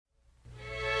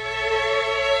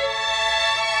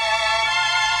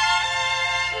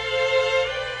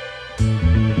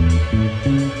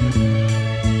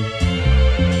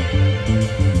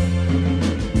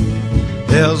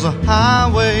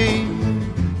highway,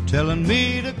 telling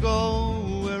me to go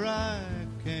where I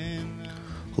can.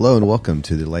 Hello and welcome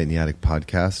to the Light in the Attic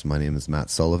podcast. My name is Matt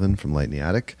Sullivan from Light in the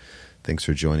Attic. Thanks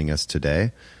for joining us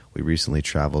today. We recently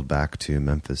traveled back to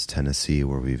Memphis, Tennessee,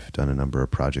 where we've done a number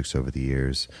of projects over the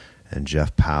years. And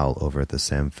Jeff Powell over at the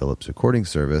Sam Phillips Recording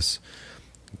Service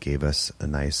gave us a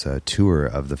nice tour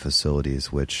of the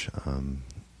facilities, which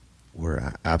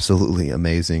were absolutely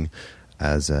amazing.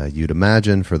 As you'd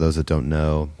imagine, for those that don't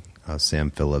know,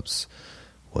 Sam Phillips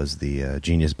was the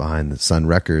genius behind the Sun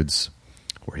Records,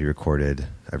 where he recorded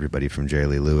everybody from Jerry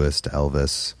Lee Lewis to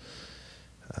Elvis,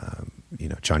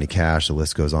 Johnny Cash, the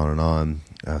list goes on and on.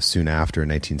 Soon after, in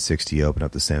 1960, he opened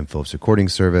up the Sam Phillips Recording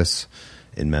Service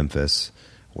in Memphis,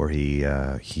 where he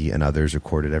and others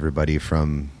recorded everybody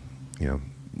from,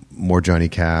 more Johnny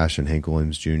Cash and Hank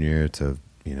Williams Jr. to,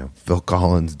 Phil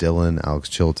Collins, Dylan, Alex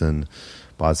Chilton,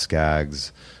 Boz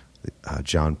Scaggs,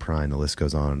 John Prine, the list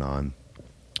goes on and on.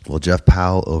 Well, Jeff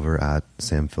Powell over at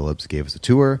Sam Phillips gave us a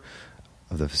tour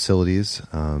of the facilities,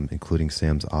 including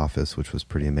Sam's office, which was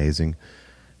pretty amazing,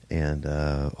 and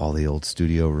all the old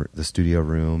studio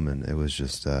room, and it was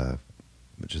just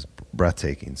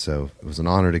breathtaking. So it was an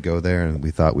honor to go there, and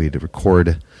we thought we'd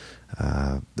record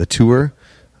the tour.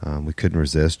 We couldn't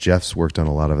resist. Jeff's worked on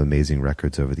a lot of amazing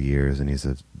records over the years, and he's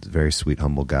a very sweet,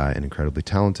 humble guy and incredibly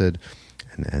talented,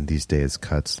 and these days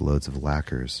cuts loads of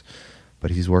lacquers.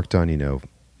 But he's worked on,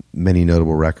 many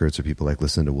notable records for people like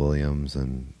Lucinda Williams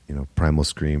and, Primal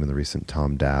Scream and the recent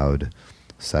Tom Dowd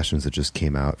sessions that just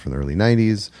came out from the early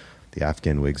 90s, the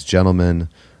Afghan Wigs Gentleman,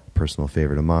 a personal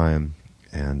favorite of mine,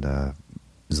 and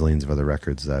zillions of other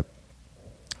records that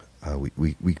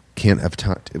we can't have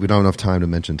time. We don't have enough time to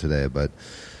mention today. But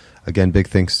again, big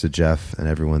thanks to Jeff and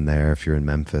everyone there. If you're in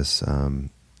Memphis,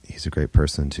 he's a great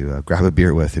person to grab a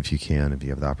beer with if you have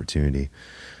the opportunity.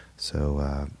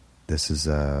 So this is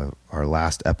our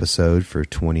last episode for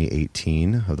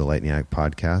 2018 of the Light in the Attic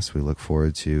podcast. We look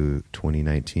forward to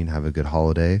 2019. Have a good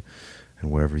holiday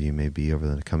and wherever you may be over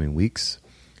the coming weeks,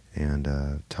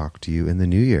 and talk to you in the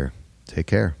new year. Take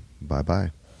care.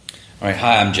 Bye-bye. All right.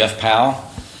 Hi, I'm Jeff Powell.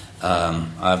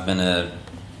 I've been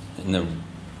in the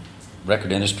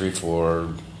record industry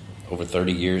for over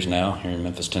 30 years now here in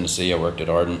Memphis, Tennessee. I worked at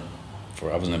Ardent.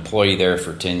 I was an employee there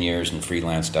for 10 years and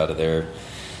freelanced out of there.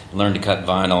 Learned to cut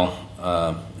vinyl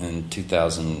in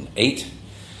 2008,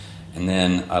 and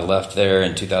then I left there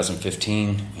in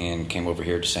 2015 and came over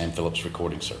here to Sam Phillips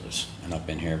Recording Service, and I've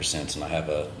been here ever since. And I have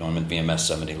a Neumann VMS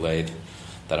 70 lathe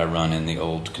that I run in the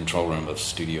old control room of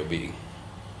Studio B.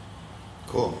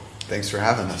 Cool. Thanks for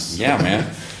having us. Yeah, man.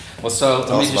 Well, so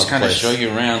let me just kind of show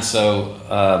you around.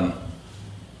 So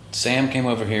Sam came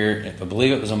over here, I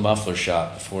believe it was a muffler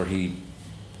shop before he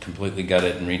completely got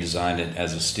it and redesigned it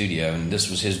as a studio, and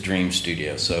this was his dream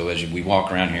studio. So as we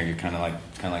walk around here, you're kind of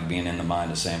like being in the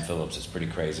mind of Sam Phillips. It's pretty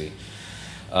crazy.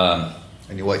 And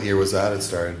what year was that it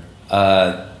started?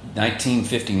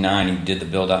 1959 he did the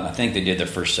build out, and I think they did their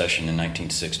first session in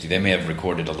 1960. They may have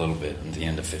recorded a little bit at the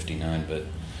end of 59, but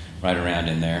right around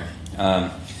in there.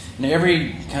 And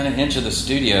every kind of inch of the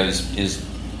studio is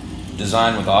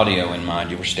designed with audio in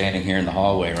mind. We're standing here in the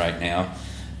hallway right now,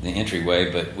 the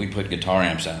entryway, but we put guitar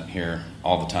amps out here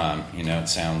all the time. It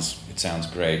sounds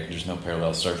great. There's no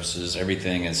parallel surfaces.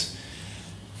 Everything is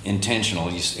intentional.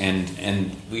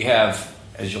 And we have,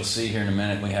 as you'll see here in a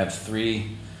minute, we have 3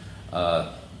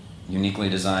 uniquely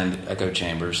designed echo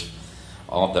chambers,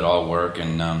 that all work.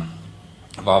 And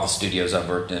of all the studios I've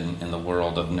worked in the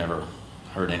world, I've never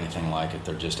heard anything like it.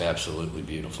 They're just absolutely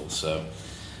beautiful. So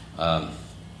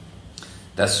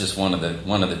that's just one of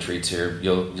the treats here.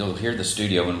 You'll hear the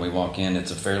studio when we walk in.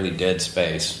 It's a fairly dead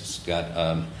space. It's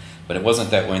got, but it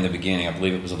wasn't that way in the beginning. I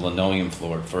believe it was a linoleum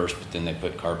floor at first, but then they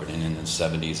put carpet in the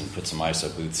 70s and put some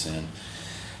ISO booths in.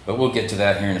 But we'll get to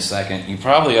that here in a second. You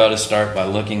probably ought to start by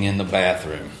looking in the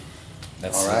bathroom.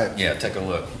 All right. Yeah, take a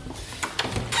look.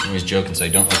 I always joke and say,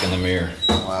 don't look in the mirror.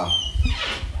 Wow.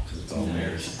 Because it's all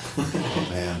mirrors. Oh,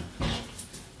 man.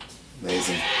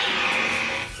 Amazing.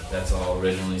 That's all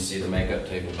originally. See the makeup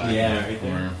table back right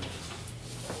there.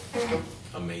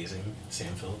 Amazing.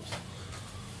 Sam Phillips.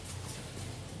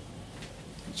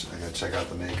 I gotta check out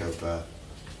the makeup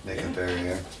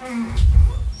area.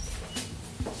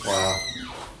 Wow.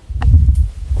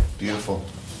 Beautiful.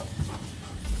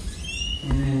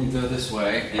 And then you go this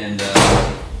way, and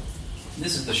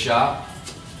this is the shop.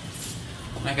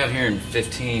 When I got here in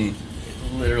 15, it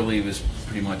literally was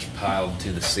pretty much piled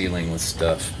to the ceiling with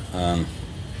stuff. Come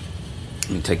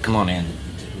on in.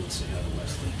 Let's say hi to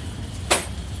Wesley.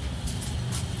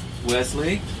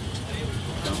 Wesley,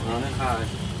 don't run and hide.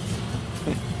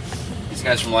 These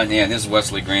guys from Lightning. Yeah, this is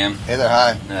Wesley Graham. Hey there,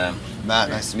 hi. Matt,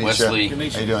 nice to meet Wesley, you. How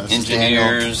you doing? This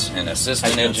engineers and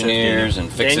assistant engineers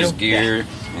and fixes gear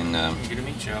and Good to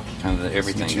meet you. kind of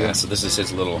everything. Yeah, so this is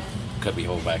his little cubby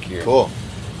hole back here. Cool.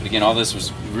 But again, all this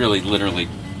was really, literally,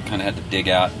 kind of had to dig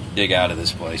out of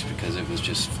this place because it was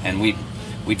just, and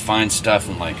we'd find stuff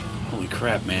and like, holy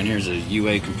crap, man! Here's a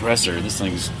UA compressor. This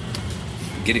thing's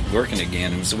get it working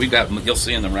again. And so we've got, you'll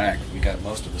see in the rack, we got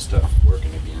most of the stuff working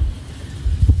again.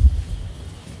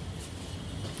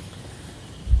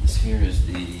 This here is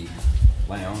the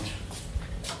lounge.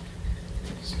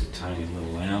 Just a tiny little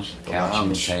lounge, couch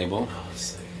and table.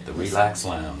 The Relax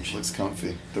Lounge. Looks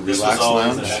comfy. The This Relax was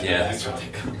always Lounge? a- Yeah, that's what they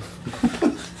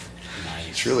call it.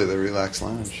 Truly the Relax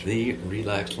Lounge. The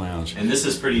Relax Lounge. And this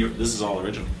is all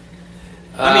original.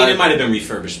 I mean, it might have been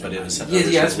refurbished, but it was...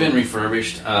 Yeah, it's been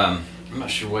refurbished. I'm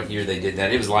not sure what year they did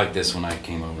that. It was like this when I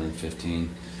came over in 15. You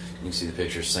can see the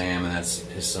picture of Sam, and that's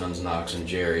his sons Knox and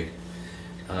Jerry.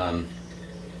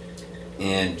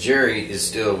 And Jerry is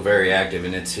still very active,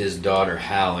 and it's his daughter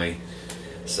Hallie,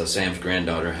 so Sam's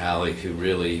granddaughter Hallie, who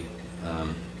really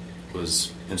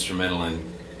was instrumental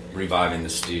in reviving the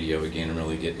studio again and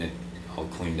really getting it all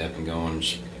cleaned up and going.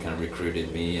 She kind of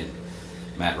recruited me and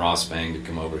Matt Rossbang to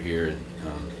come over here, and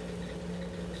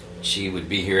she would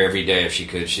be here every day if she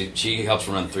could. She helps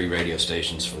run 3 radio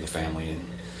stations for the family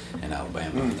in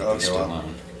Alabama.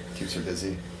 Keeps her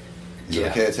busy. Is Yeah.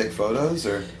 it okay to take photos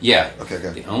or? Yeah. Okay,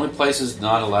 good. The only places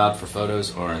not allowed for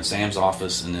photos are in Sam's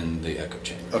office and in the echo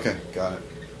chamber. Okay, got it.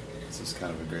 This is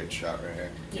kind of a great shot right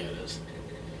here. Yeah, it is.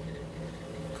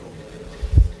 Cool.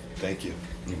 Thank you.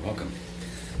 You're welcome.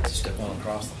 Let's step on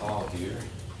across the hall here.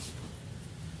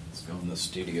 Let's go in the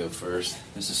studio first.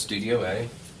 This is Studio A.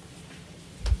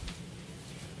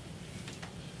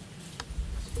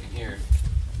 You can hear,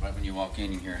 right when you walk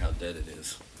in, you hear how dead it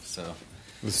is. So,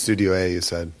 The Studio A, you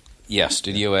said. yeah,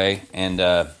 Studio A. And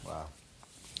Wow.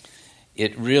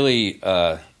 it really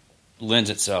lends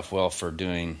itself well for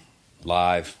doing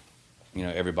live,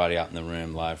 everybody out in the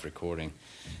room, live recording.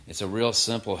 It's a real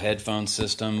simple headphone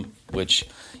system, which,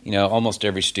 almost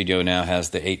every studio now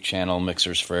has the 8-channel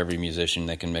mixers for every musician.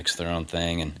 They can mix their own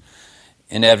thing. And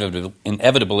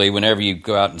inevitably, whenever you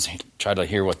go out and try to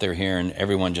hear what they're hearing,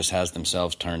 everyone just has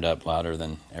themselves turned up louder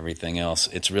than everything else.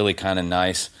 It's really kind of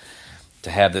nice to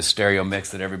have this stereo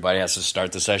mix that everybody has to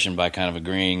start the session by kind of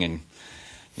agreeing and,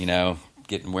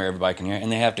 getting where everybody can hear.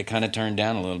 And they have to kind of turn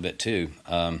down a little bit too,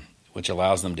 which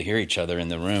allows them to hear each other in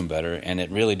the room better. And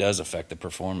it really does affect the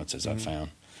performances, I've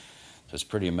found. So it's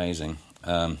pretty amazing.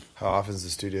 How often is the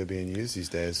studio being used these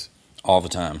days? All the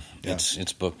time. Yeah.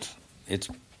 It's booked. It's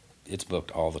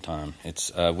booked all the time.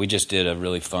 We just did a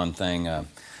really fun thing.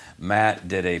 Matt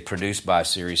did a produced by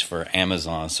series for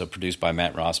Amazon, so produced by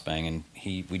Matt Rossbang, and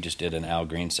we just did an Al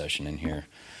Green session in here.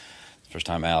 First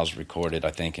time Al's recorded,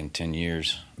 I think, in 10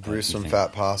 years. Bruce from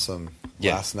Fat Possum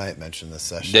Yeah. last night mentioned this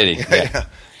session. Did he? Yeah.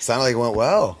 Sounded like it went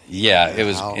well. Yeah, it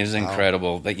was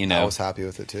incredible. But I was happy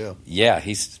with it too. Yeah,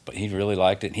 he really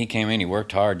liked it. He came in, he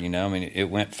worked hard. I mean, it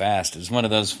went fast. It was one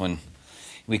of those when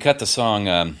we cut the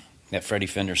song, that Freddie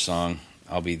Fender song,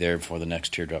 "I'll Be There Before the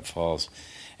Next Teardrop Falls,"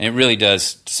 and it really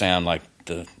does sound like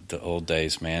the old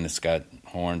days, man. It's got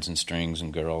horns and strings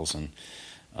and girls and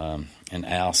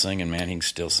Al singing, man. He can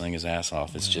still sing his ass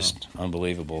off. It's just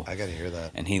unbelievable. I got to hear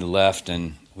that. And he left,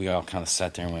 and we all kind of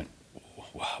sat there and went,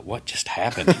 "What just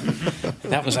happened?"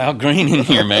 That was Al Green in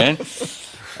here, man.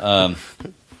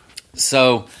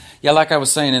 So, yeah, like I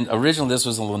was saying, originally this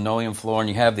was a linoleum floor, and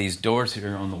you have these doors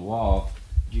here on the wall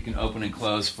you can open and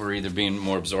close for either being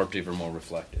more absorptive or more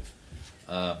reflective.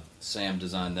 Sam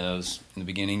designed those in the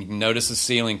beginning. You can notice the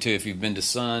ceiling, too. If you've been to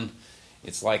Sun,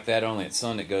 it's like that, only at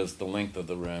Sun it goes the length of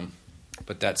the room.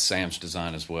 But that's Sam's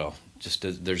design as well.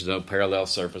 There's no parallel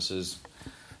surfaces,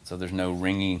 so there's no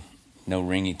ringy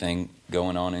thing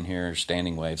going on in here, or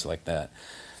standing waves like that.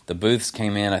 The booths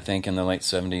came in, I think, in the late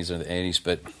 70s or the 80s,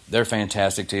 but they're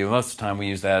fantastic, too. Most of the time we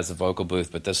use that as a vocal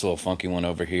booth, but this little funky one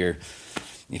over here,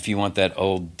 if you want that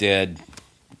old, dead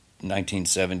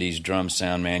 1970s drum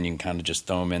sound, man, you can kind of just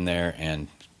throw them in there and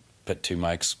put 2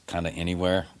 mics kind of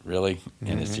anywhere, really,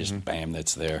 and it's just bam,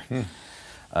 that's there.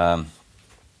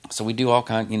 So we do all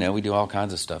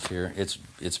kinds of stuff here.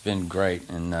 It's been great,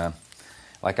 and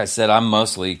like I said, I'm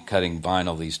mostly cutting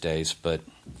vinyl these days, but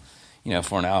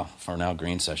for an Al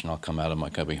Green session, I'll come out of my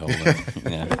cubby hole.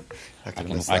 And, I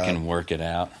can work it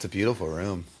out. It's a beautiful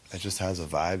room. It just has a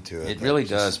vibe to it. It really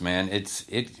does, man.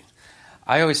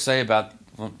 I always say about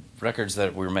records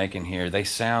that we're making here, they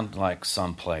sound like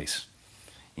someplace.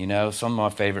 Some of my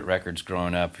favorite records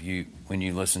growing up, when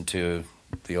you listen to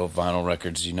the old vinyl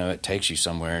records, it takes you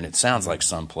somewhere, and it sounds like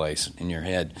someplace in your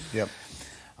head. Yep.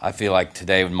 I feel like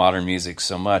today with modern music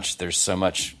there's so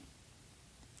much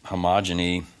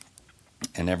homogeny,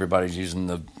 and everybody's using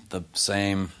the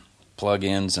same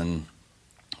plugins and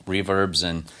reverbs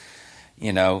and,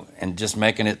 you know, and just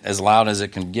making it as loud as it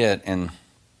can get. And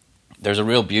there's a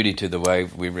real beauty to the way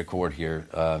we record here,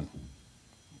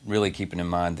 really keeping in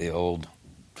mind the old,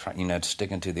 you know,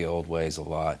 sticking to the old ways a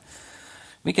lot.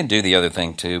 We can do the other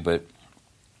thing too, but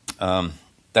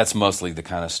that's mostly the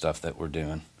kind of stuff that we're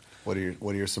doing. What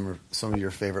are some of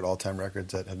your favorite all-time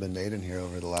records that have been made in here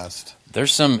over the last?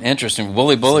 There's some interesting.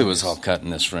 Wooly Bully was all cut in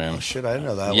this room. Oh shit, I didn't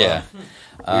know that.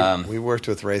 Yeah, we worked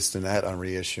with Ray Stinnett on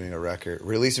reissuing a record,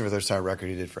 releasing for the first time a record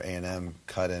he did for A&M,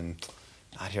 cut in.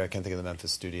 Not here, I can't think of the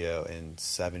Memphis studio in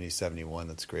 70, 71.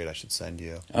 That's great. I should send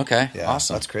you. Okay, yeah,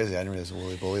 awesome. That's crazy. I didn't realize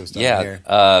Wooly Bully was done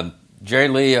here. Jerry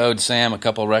Lee owed Sam a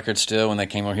couple of records still when they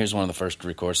came over. Here's one of the first to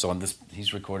record. So on this,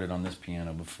 he's recorded on this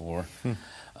piano before.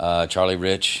 Charlie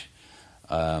Rich.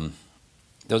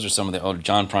 Those are some of the older.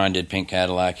 John Prine did Pink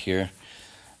Cadillac here.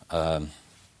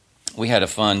 We had a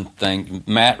fun thing.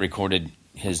 Matt recorded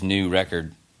his new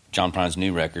record, John Prine's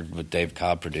new record, with Dave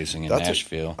Cobb producing in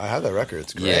Nashville. I have that record.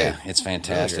 It's great. Yeah, it's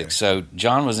fantastic. So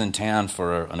John was in town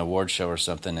for an award show or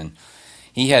something, and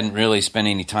he hadn't really spent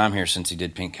any time here since he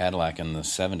did Pink Cadillac in the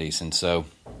 70s. And so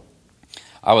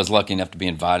I was lucky enough to be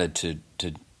invited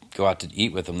to go out to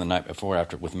eat with him the night before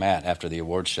with Matt after the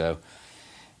award show.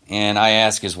 And I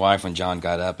asked his wife when John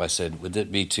got up, I said, would it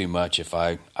be too much if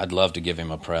I'd love to give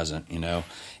him a present, you know,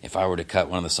 if I were to cut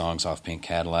one of the songs off Pink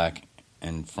Cadillac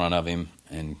in front of him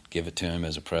and give it to him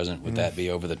as a present, would that be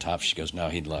over the top? She goes, no,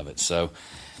 he'd love it. So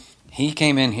he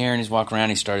came in here and he's walking around,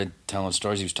 he started telling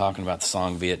stories. He was talking about the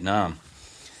song Vietnam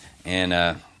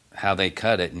and how they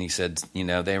cut it. And he said, you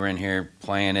know, they were in here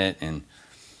playing it, and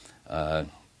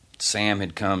Sam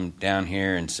had come down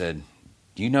here and said,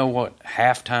 do you know what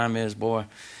halftime is, boy?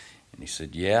 And he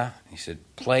said, yeah. He said,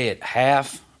 play it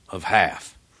half of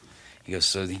half. He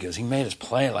goes, he made us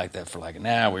play it like that for like an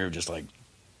hour. We were just like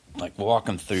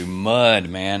walking through mud,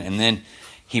 man. And then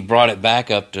he brought it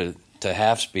back up to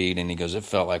half speed, and he goes, it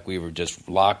felt like we were just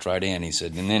locked right in. He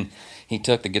said, and then he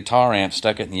took the guitar amp,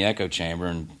 stuck it in the echo chamber,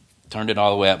 and turned it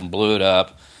all the way up and blew it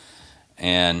up.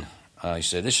 And he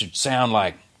said, this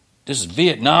is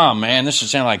Vietnam, man. This should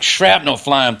sound like shrapnel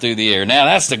flying through the air. Now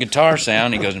that's the guitar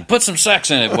sound. He goes, and put some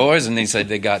sax in it, boys. And he said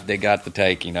they got the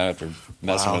take, you know, after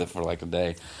messing with it for like a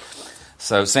day.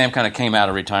 So Sam kind of came out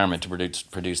of retirement to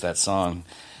produce that song.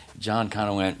 John kind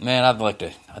of went, man,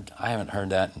 I haven't heard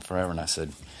that in forever. And I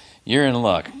said, you're in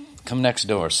luck. Come next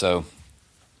door. So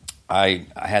I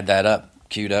had that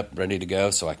queued up, ready to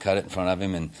go. So I cut it in front of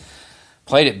him and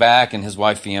played it back. And his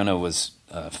wife Fiona was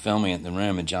filming it in the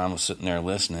room, and John was sitting there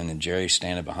listening, and Jerry's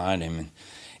standing behind him,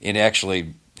 and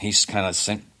he's kind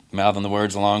of mouthing the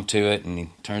words along to it, and he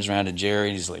turns around to Jerry,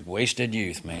 and he's like, wasted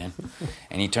youth, man.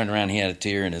 And he turned around, and he had a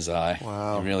tear in his eye.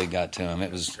 Wow. It really got to him.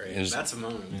 It was That's a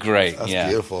moment. Great. That's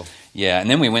beautiful. Yeah, and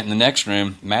then we went in the next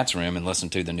room, Matt's room, and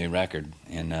listened to the new record,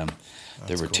 and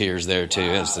there were tears there too.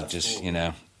 Wow, it was just cool. You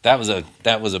know, that was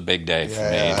a big day for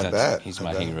me. Yeah, I bet. He's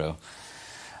my hero.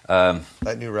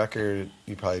 That new record,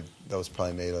 that was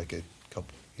probably made like a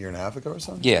year and a half ago or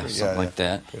something? Yeah, something like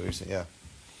that. Pretty recent, yeah.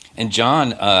 And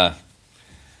John,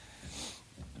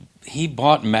 he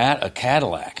bought Matt a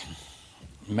Cadillac.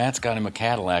 Matt's got him a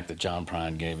Cadillac that John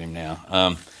Prine gave him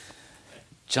now.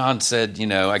 John said, you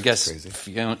know, I guess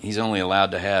he's only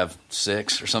allowed to have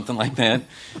 6 or something like that.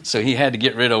 So he had to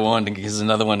get rid of one to get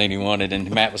another one that he wanted.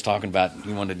 And Matt was talking about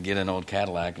he wanted to get an old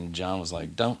Cadillac, and John was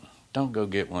like, don't go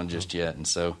get one just yet. And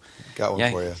so got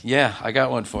one for you. Yeah, I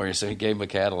got one for you. So he gave him a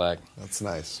Cadillac. That's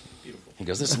nice. Beautiful. He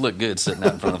goes, this will look good sitting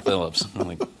out in front of Phillips. I'm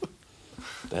like,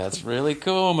 that's really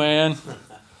cool, man.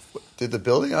 Did the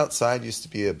building outside used to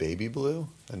be a baby blue?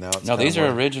 And now it's no, these are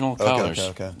original colors.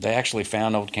 Okay. They actually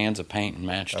found old cans of paint and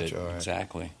matched it. Right.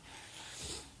 Exactly.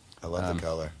 I love the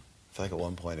color. I feel like at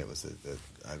one point it was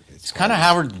it's kind of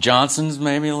Howard Johnson's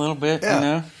maybe a little bit, yeah, you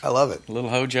know? I love it. A little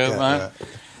Hojo, yeah.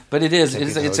 But it is.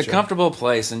 It's a comfortable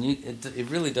place, and it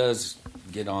really does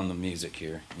get on the music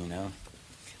here, you know?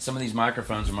 Some of these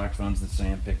microphones are microphones that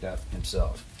Sam picked out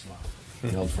himself.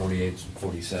 The old 48s and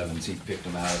 47s, he picked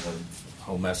them out of a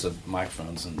whole mess of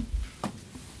microphones, and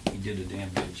he did a damn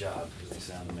good job because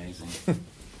they sound amazing.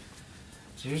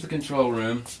 So here's the control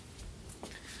room.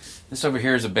 This over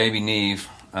here is a baby Neve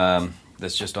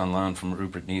that's just on loan from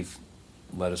Rupert Neve.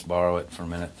 Let us borrow it for a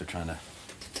minute. They're trying to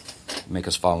make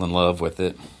us fall in love with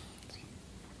it.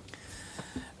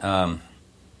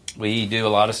 We do a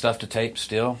lot of stuff to tape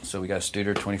still, so we got a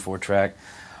Studer 24-track.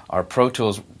 Our Pro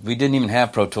Tools, we didn't even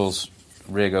have Pro Tools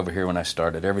rig over here when I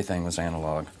started. Everything was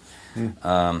analog.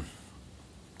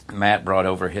 Matt brought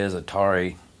over his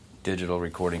Atari digital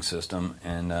recording system,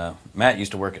 and Matt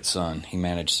used to work at Sun. He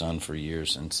managed Sun for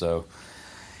years, and so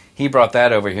he brought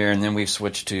that over here, and then we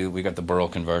got the Burl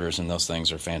converters, and those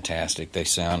things are fantastic. They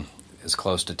sound as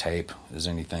close to tape as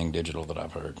anything digital that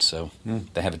I've heard. So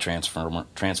they have a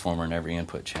transformer in every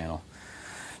input channel.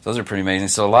 Those are pretty amazing.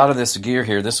 So a lot of this gear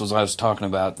here, this was what I was talking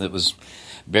about, that was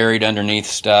buried underneath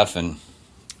stuff, and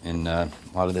a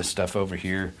lot of this stuff over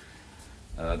here,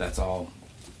 that's all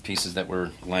pieces that were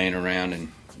laying around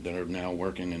and that are now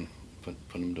working, and put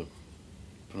them to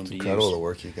It's incredible the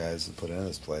work you guys have put into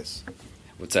this place.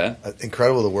 What's that?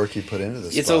 Incredible the work you put into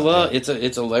this. It's spot.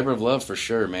 It's a labor of love for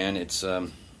sure, man. It's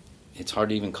hard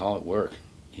to even call it work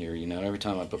here. Every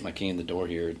time I put my key in the door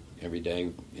here every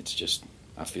day, it's just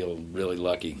I feel really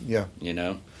lucky. Yeah.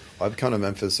 Well, I've come to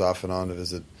Memphis off and on to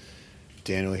visit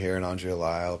Daniel here and Andrea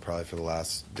Lyle probably for the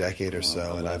last decade or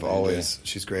so, and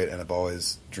she's great, and I've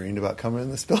always dreamed about coming in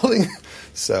this building.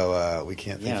 So we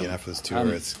can't thank you enough for this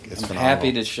tour. It's phenomenal.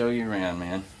 Happy to show you around,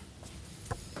 man.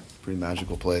 Pretty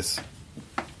magical place.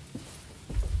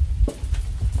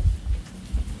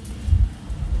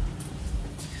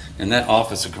 And that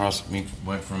office across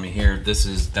from me here,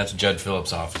 that's Judd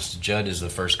Phillips' office. Judd is the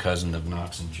first cousin of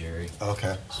Knox and Jerry.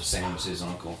 Okay. So Sam is his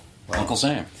uncle. Wow. Uncle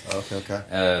Sam.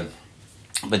 Okay.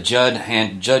 But Judd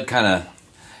kind of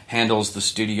handles the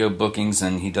studio bookings,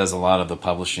 and he does a lot of the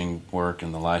publishing work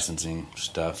and the licensing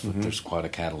stuff. Mm-hmm. There's quite a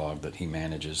catalog that he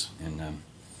manages, and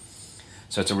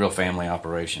so it's a real family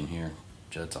operation here.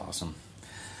 Judd's awesome.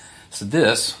 So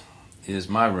this is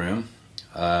my room.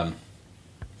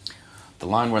 The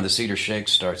line where the cedar shake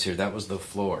starts here, that was the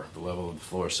floor, the level of the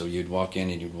floor. So you'd walk in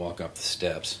and you'd walk up the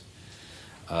steps.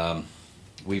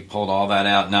 We pulled all that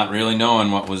out, not really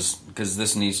knowing because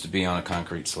this needs to be on a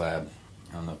concrete slab.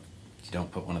 You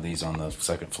don't put one of these on the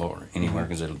second floor anywhere,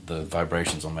 because the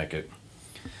vibrations will make it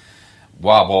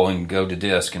wobble and go to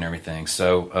disc and everything.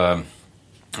 So I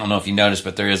don't know if you noticed,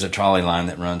 but there is a trolley line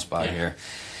that runs by here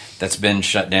that's been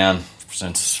shut down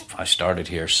since I started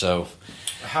here. So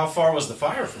how far was the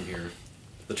fire from here?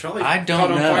 The trolley I don't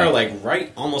caught on know. fire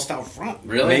right almost out front.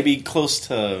 Really? Maybe close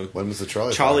to... When was the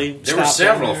trolley? There were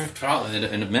several trolleys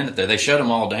in a minute there. They shut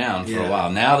them all down for a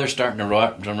while. Now they're starting to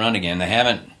run again. They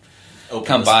haven't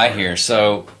come by here.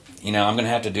 So, I'm going to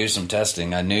have to do some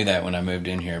testing. I knew that when I moved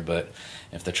in here, but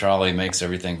if the trolley makes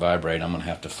everything vibrate, I'm going to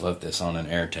have to float this on an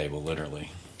air table,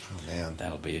 literally. Oh, man.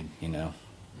 That'll be,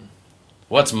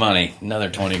 what's money? Another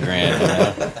 20 grand,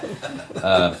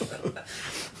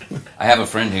 I have a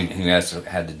friend who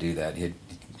had to do that.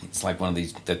 It's like one of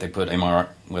these that they put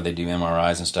where they do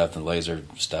MRIs and stuff, and laser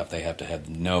stuff. They have to have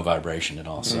no vibration at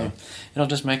all, so it'll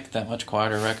just make that much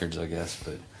quieter records, I guess.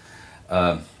 But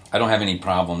I don't have any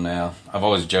problem now. I've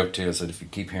always joked too. I said if you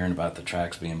keep hearing about the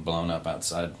tracks being blown up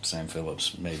outside Sam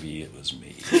Phillips, maybe it was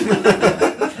me.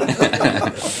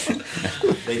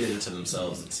 They did it to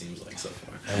themselves, it seems like, so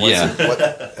far.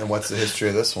 And what's the history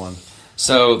of this one?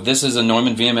 So this is a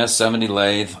Neumann VMS 70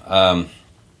 lathe. I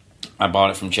bought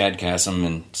it from Chad Kassem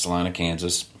in Salina,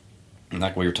 Kansas. And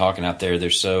like we were talking out there, they're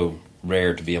so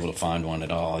rare to be able to find one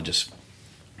at all.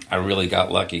 I really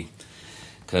got lucky,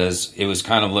 because it was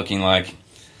kind of looking like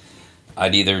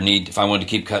I'd either if I wanted to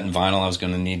keep cutting vinyl, I was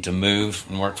going to need to move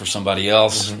and work for somebody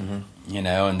else, and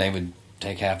they would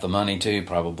take half the money too,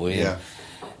 probably. Yeah.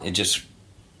 And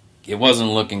it wasn't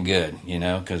looking good,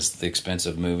 because the expense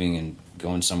of moving and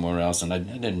going somewhere else, and I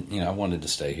didn't, I wanted to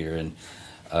stay here, and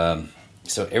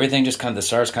so everything just the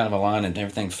stars kind of aligned, and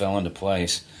everything fell into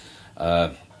place.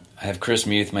 I have Chris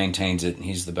Muth maintains it, and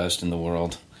he's the best in the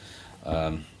world.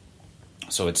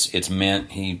 So it's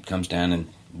mint. He comes down and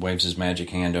waves his magic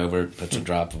hand over it, puts a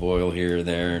drop of oil here or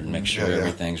there, and makes sure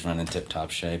everything's running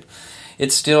tip-top shape.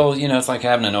 It's still, it's like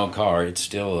having an old car. It's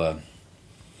still,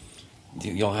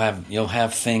 you'll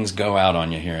have things go out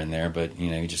on you here and there, but,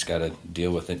 you just got to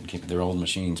deal with it and keep their old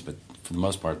machines. But for the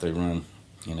most part, they run,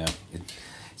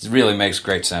 it really makes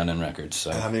great sounding records.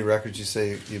 So. How many records you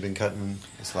say you've been cutting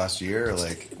this last year?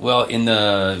 Well,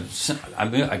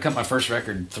 I cut my first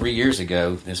record 3 years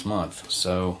ago this month.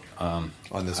 So on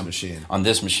this machine. On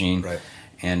this machine, right?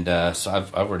 And so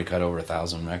I've already cut over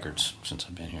 1,000 records since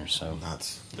I've been here. So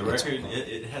the record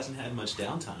it hasn't had much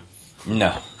downtime.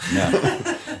 No,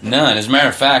 none. As a matter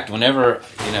of fact, whenever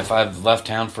if I've left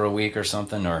town for a week or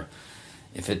something, or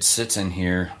if it sits in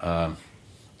here.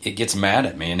 It gets mad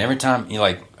at me, and every time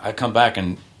I come back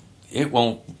and it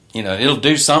won't, it'll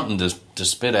do something to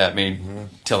spit at me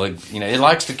till it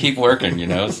likes to keep working,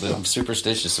 So I'm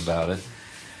superstitious about it.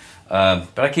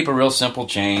 But I keep a real simple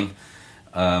chain.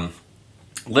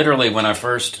 Literally, when I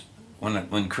first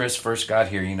when Chris first got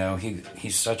here, you know,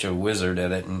 he's such a wizard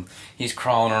at it, and he's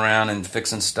crawling around and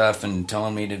fixing stuff and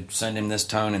telling me to send him this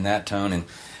tone and that tone, and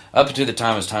up to the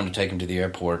time it was time to take him to the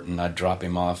airport, and I'd drop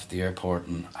him off at the airport,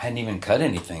 and I hadn't even cut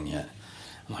anything yet.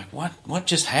 I'm like, what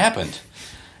just happened?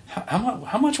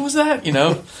 How much was that? You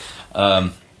know,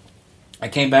 I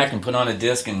came back and put on a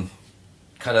disc and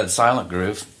cut a silent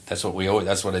groove. That's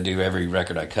what I do every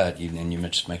record I cut, and you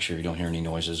just make sure you don't hear any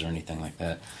noises or anything like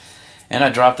that. And I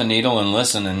dropped the needle and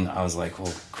listened, and I was like,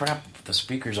 well, crap, the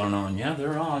speakers aren't on. Yeah,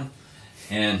 they're on.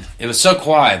 And it was so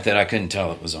quiet that I couldn't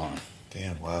tell it was on.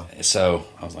 Damn, wow. So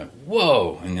I was like,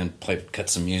 whoa, and then cut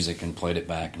some music and played it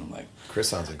back, and I'm like, Chris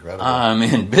sounds incredible. I'm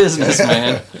in business,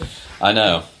 man. I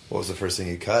know. What was the first thing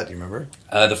you cut? Do you remember?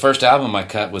 The first album I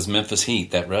cut was Memphis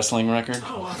Heat, that wrestling record.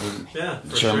 Oh, wow. Yeah.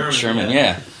 Sherman,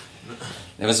 yeah.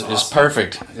 It was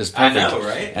perfect. It was perfect. I know,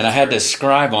 right? And I had this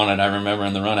scribe on it, I remember,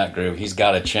 in the run-out groove. He's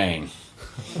got a chain.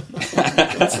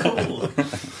 That's cool.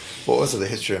 What was it, the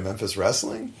history of Memphis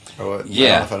wrestling? Or what? Yeah. I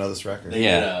don't know if I know this record.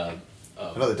 Yeah.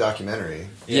 I know the documentary.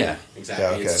 Yeah. Exactly.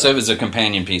 Yeah, okay. So it was a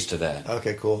companion piece to that.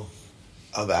 Okay, cool.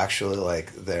 Of actually,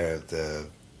 like, the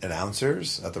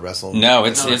announcers at the wrestling? No,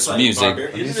 it's like music.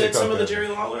 Isn't it some of the Jerry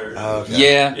Lawler? Oh,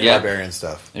 okay. Yeah. Barbarian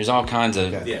stuff. There's all kinds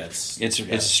of... Okay. Yeah, It's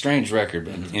a strange record,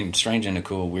 but strange in a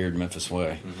cool, weird Memphis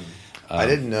way. Mm-hmm. I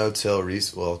didn't know till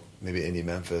maybe Indie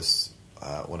Memphis,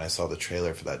 when I saw the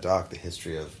trailer for that doc, the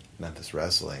history of Memphis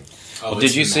wrestling. Well,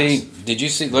 did you see?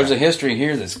 There's a history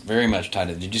here that's very much tied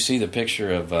to. Did you see the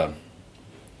picture of In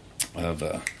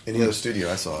the other studio,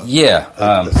 I saw it. Yeah,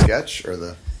 the sketch or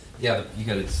the. Yeah, you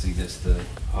got to see this.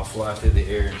 I'll fly through the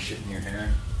air and shit in your hair.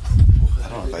 I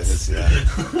don't know if I did see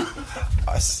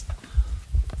that.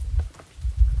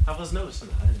 I was noticing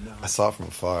that. I didn't know. I saw it from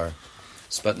afar.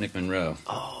 Sputnik Monroe.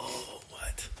 Oh,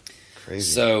 what?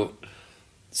 Crazy. So,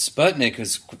 Sputnik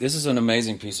this is an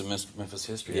amazing piece of Memphis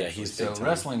history. Yeah, actually. he's big so time.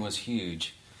 wrestling was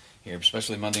huge here,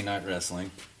 especially Monday Night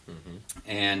Wrestling,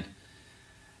 and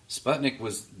Sputnik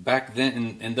was back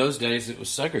then. In those days, it was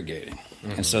segregated,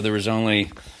 and so there was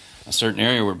only a certain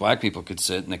area where black people could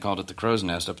sit, and they called it the Crow's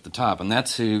Nest up at the top, and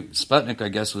that's who Sputnik, I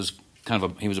guess, was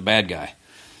he was a bad guy,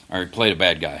 or he played a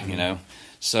bad guy, you know.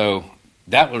 So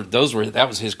that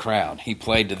was his crowd. He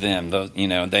played to them.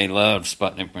 They loved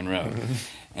Sputnik Monroe,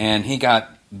 and he got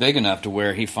big enough to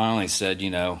where he finally said,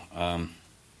 I'm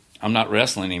not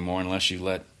wrestling anymore unless you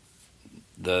let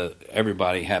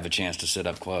everybody have a chance to sit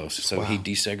up close. So he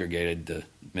desegregated the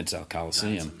Mid-South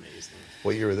Coliseum. That's amazing.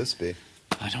 What year would this be?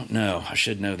 I don't know. I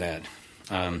should know that.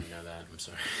 I didn't know that. I'm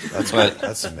sorry.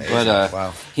 That's amazing. But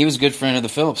wow. He was a good friend of the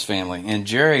Phillips family, and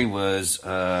Jerry was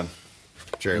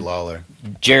Jerry Lawler.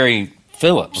 Jerry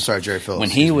Phillips. I'm sorry, Jerry Phillips. When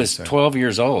he was 12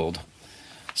 years old,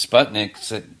 Sputnik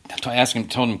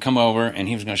told him to come over, and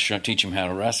he was going to teach him how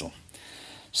to wrestle.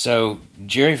 So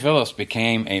Jerry Phillips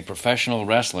became a professional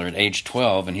wrestler at age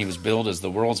 12, and he was billed as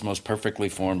the world's most perfectly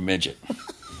formed midget.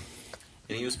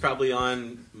 And he was probably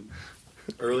on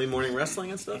early morning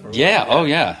wrestling and stuff? Or Yeah, what? oh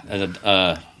yeah.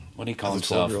 What do you call As a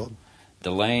himself?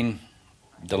 12-year-old?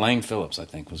 Delane Phillips, I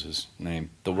think, was his name.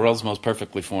 The world's most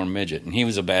perfectly formed midget. And he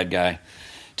was a bad guy,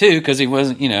 too, because he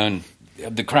wasn't, and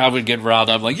the crowd would get riled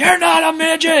up like, "You're not a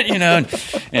midget,"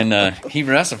 and he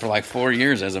wrestled for like 4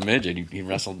 years as a midget. He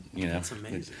wrestled, That's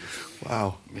amazing.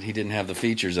 Wow. but he didn't have the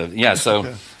features of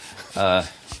so. That's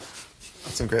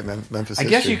some great Memphis I history.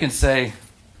 guess you can say,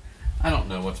 I don't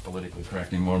know what's politically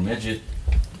correct anymore. Midget,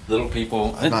 little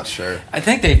people. I'm not sure. I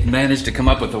think they've managed to come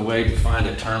up with a way to find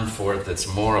a term for it that's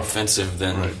more offensive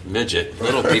than midget.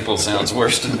 Little people sounds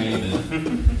worse to me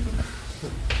than.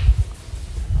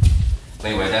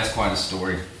 Anyway, that's quite a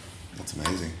story. That's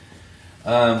amazing.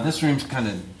 This room's kind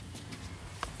of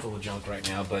full of junk right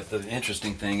now, but the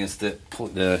interesting thing is that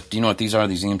do you know what these are?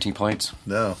 These EMT plates?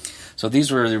 No. So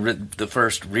these were the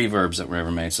first reverbs that were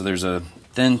ever made. So there's a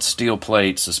thin steel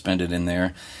plate suspended in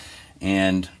there,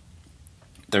 and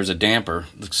there's a damper,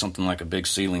 looks something like a big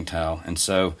ceiling towel. And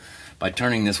so by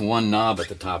turning this one knob at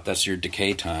the top, that's your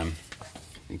decay time.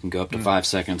 You can go up to 5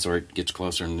 seconds, or it gets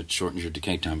closer and it shortens your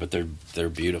decay time. But they're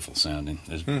beautiful sounding.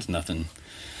 There's nothing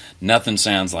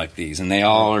sounds like these, and they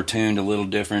all are tuned a little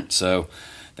different. So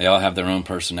they all have their own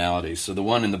personalities. So the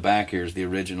one in the back here is the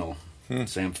original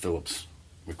Sam Phillips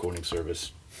Recording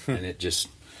Service, and it just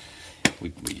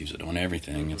we use it on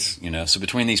everything. It's so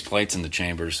between these plates and the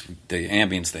chambers, the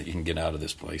ambience that you can get out of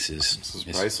this place is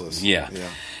priceless. Yeah.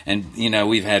 And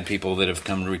we've had people that have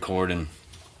come to record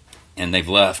and they've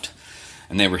left,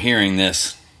 and they were hearing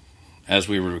this as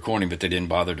we were recording, but they didn't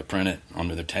bother to print it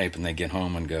onto their tape, and they get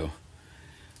home and go,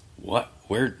 "What?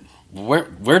 Where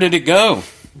did it go?"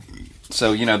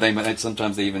 So they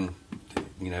sometimes they even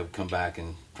come back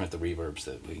and print the reverbs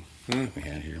that we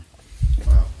had here.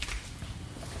 Wow.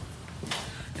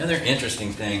 Another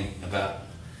interesting thing about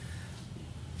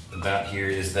here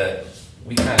is that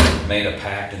we kind of made a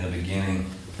pact in the beginning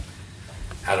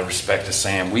out of respect to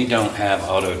Sam. We don't have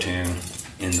auto-tune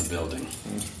in the building.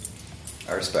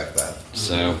 I respect that.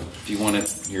 So if you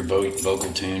want your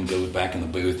vocal tune, go back in the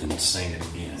booth and sing it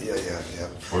again. Yeah.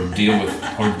 Or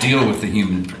deal with the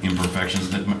human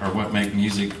imperfections that are what make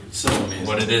music so amazing.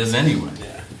 What it is anyway.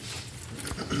 Yeah.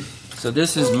 So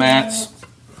this is Matt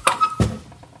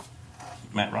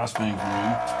Rossbang's room.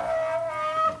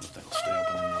 That'll stay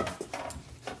open or not.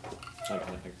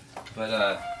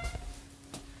 But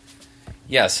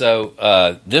yeah.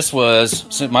 So this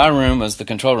was my room was the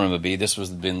control room of B. This was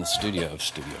been the studio of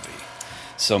Studio B.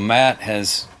 So Matt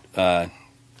has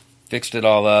fixed it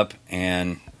all up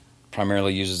and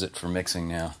primarily uses it for mixing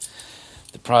now.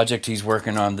 The project he's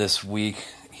working on this week,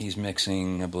 he's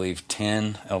mixing, I believe,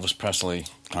 10 Elvis Presley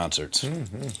concerts.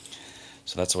 Mm-hmm.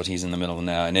 So that's what he's in the middle of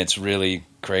now. And it's really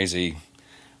crazy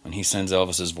when he sends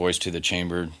Elvis's voice to the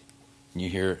chamber. You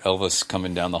hear Elvis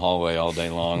coming down the hallway all day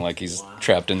long like he's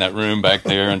trapped in that room back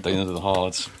there at the end of the hall.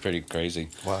 It's pretty crazy.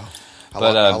 Wow.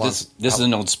 This is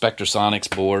an old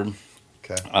Spectrasonics board.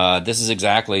 Okay. This is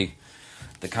exactly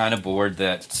the kind of board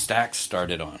that Stax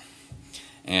started on.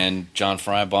 And John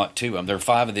Fry bought 2 of them. There are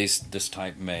 5 of this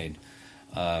type made.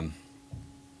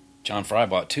 John Fry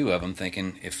bought 2 of them,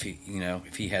 thinking if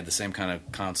he had the same kind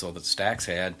of console that Stax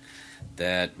had,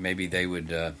 that maybe they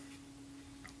would,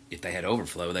 if they had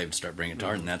overflow, they would start bringing it to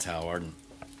Ardent. And that's how Ardent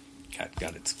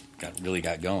really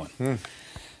got going.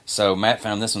 So Matt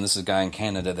found this one. This is a guy in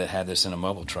Canada that had this in a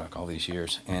mobile truck all these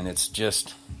years, and it's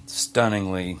just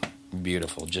stunningly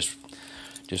beautiful. Just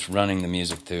running the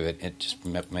music through it, it just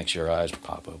makes your eyes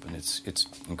pop open. It's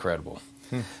incredible.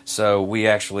 So we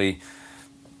actually,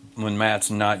 when Matt's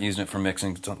not using it for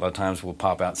mixing, a lot of times we'll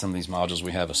pop out some of these modules.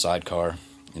 We have a sidecar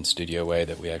in Studio A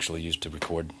that we actually use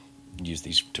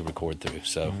these to record through.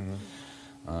 So,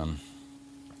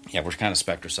 yeah, we're kind of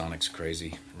Spectrasonics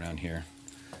crazy around here,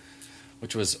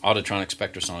 which was Autotronic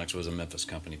Spectrasonics was a Memphis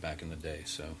company back in the day.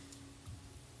 So.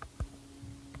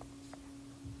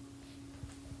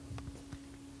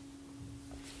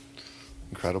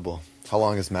 Incredible. How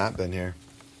long has Matt been here?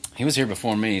 He was here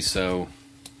before me, so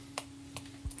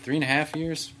 3.5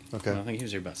 years. Okay. I think he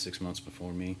was here about 6 months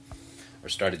before me, or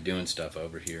started doing stuff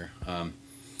over here.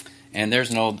 And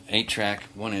there's an old 8-track,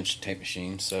 1-inch tape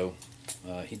machine. So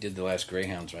he did the last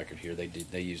Greyhounds record here.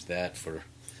 They used that for.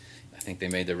 I think they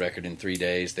made the record in 3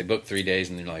 days. They booked 3 days,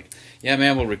 and they're like, "Yeah,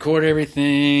 man, we'll record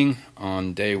everything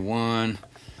on day 1."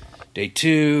 Day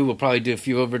 2, we'll probably do a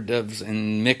few overdubs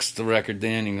and mix the record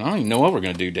then. And I don't even know what we're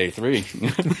going to do day 3.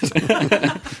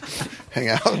 Hang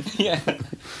out? Yeah.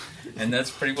 And that's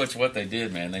pretty much what they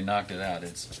did, man. They knocked it out.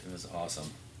 It was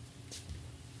awesome.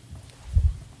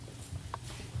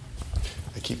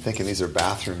 I keep thinking these are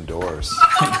bathroom doors.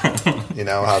 You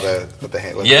know how with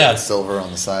Yeah. the silver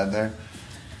on the side there?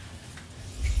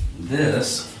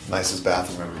 This. Nicest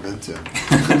bathroom I've ever been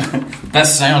to.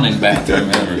 Best sounding bathroom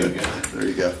ever. There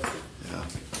you go.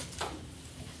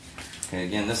 Okay,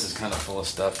 again, this is kind of full of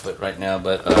stuff, but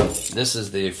this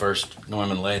is the first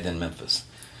Neumann lathe in Memphis.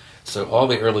 So all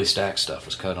the early Stax stuff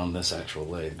was cut on this actual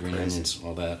lathe. Green Onions,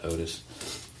 all that, Otis.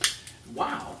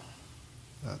 Wow.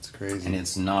 That's crazy. And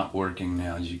it's not working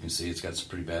now, as you can see. It's got some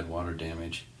pretty bad water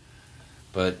damage.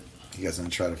 But you guys going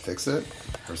to try to fix it?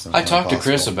 I talked to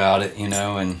Chris about it, and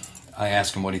I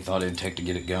asked him what he thought it would take to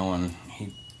get it going.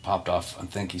 He popped off, I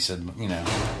think he said,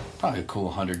 probably a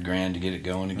cool $100,000 to get it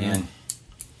going again.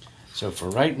 So for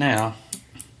right now...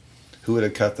 Who would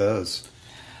have cut those?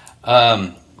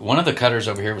 One of the cutters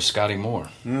over here was Scotty Moore.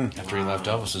 After he left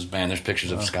Elvis's band, there's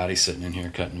pictures of Scotty sitting in here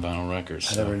cutting vinyl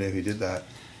records. I never knew he did that.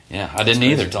 Yeah, I didn't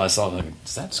either until I saw it.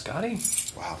 Is that Scotty?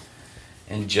 Wow.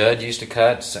 And Judd used to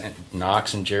cut.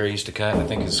 Knox and Jerry used to cut. I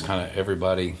think it's kind of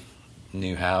everybody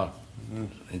knew how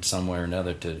in some way or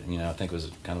another to, I think it was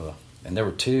kind of a... And there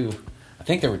were 2... I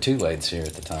think there were 2 lathes here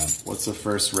at the time. What's the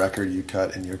first record you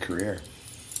cut in your career?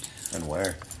 And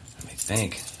where? Let me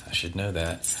think. I should know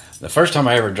that. The first time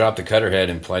I ever dropped the cutter head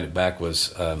and played it back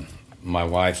was my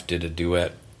wife did a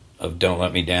duet of Don't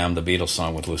Let Me Down, the Beatles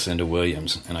song with Lucinda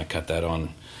Williams, and I cut that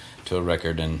on to a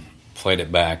record and played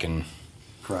it back and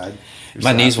cried.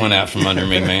 My knees went out from under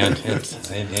me, man.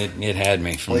 It had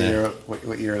me from there.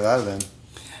 What year was that then?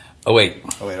 Oh, wait.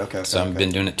 Okay. So I've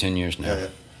been doing it 10 years now. Yeah.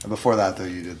 And before that, though,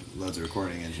 you did loads of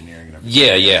recording, engineering, and Yeah.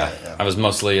 everything. Yeah. I was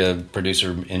mostly a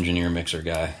producer, engineer, mixer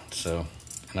guy. So,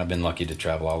 and I've been lucky to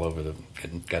travel all over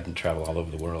gotten to travel all over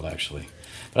the world, actually.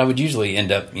 But I would usually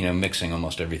end up, mixing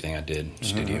almost everything I did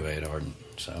Studio A at Ardent.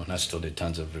 So, and I still did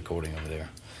tons of recording over there.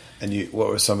 And what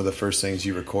were some of the first things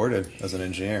you recorded as an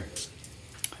engineer?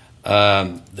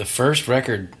 The first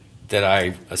record that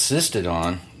I assisted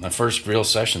on, my first real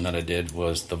session that I did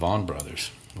was the Vaughan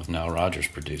Brothers with Nile Rodgers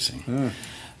producing.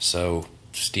 So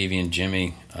Stevie and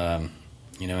Jimmy,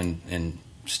 and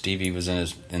Stevie was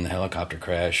in the helicopter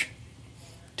crash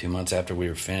 2 months after we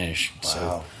were finished. Wow.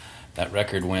 So that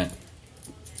record went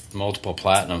multiple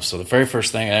platinum. So the very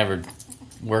first thing I ever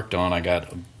worked on, I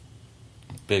got a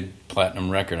big platinum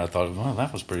record. I thought, well,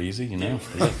 that was pretty easy,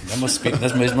 That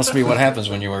must be what happens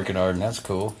when you work at Ardent. That's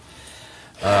cool.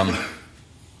 But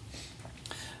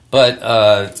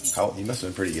you must have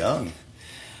been pretty young.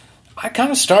 I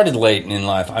kind of started late in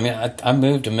life. I mean, I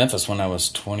moved to Memphis when I was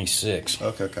 26.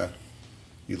 Okay.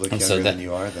 You look younger than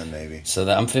you are then, maybe. So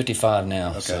I'm 55 now.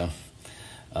 Okay. So,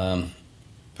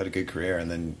 had a good career, and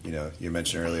then you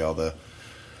mentioned earlier all the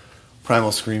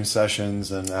Primal Scream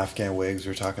sessions and Afghan Wigs we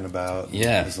were talking about.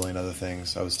 Yeah. And a zillion other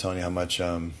things. I was telling you how much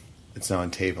it's now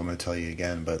on tape. I'm going to tell you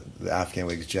again, but the Afghan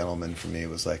Wigs Gentleman for me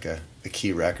was like a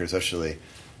key record, especially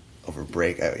over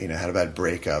had a bad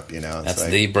breakup, It's that's like,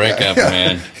 the breakup,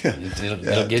 man. Yeah.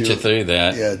 It'll get you through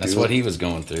that. Yeah, that's what he was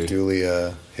going through. Dooley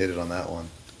hit it on that one.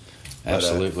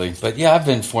 Absolutely. But yeah, I've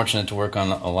been fortunate to work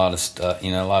on a lot of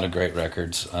a lot of great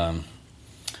records.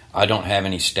 I don't have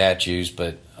any statues,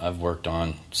 but I've worked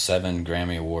on 7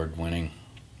 Grammy Award winning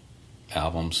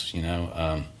albums.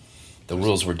 The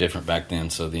rules were different back then,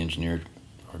 so the engineer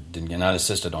didn't get. And I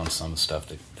assisted on some stuff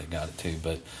that got it too,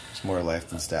 but it's more life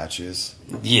than statues.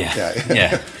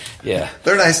 Yeah.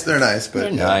 They're nice,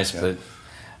 but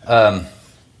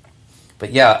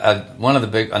But yeah,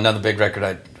 another big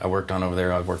record I worked on over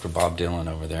there. I worked with Bob Dylan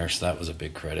over there, so that was a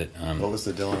big credit. What was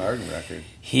the Dylan Ardent record?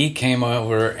 He came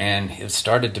over and it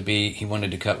started to be. He wanted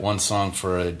to cut one song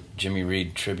for a Jimmy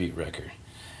Reed tribute record,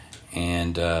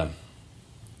 and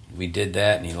we did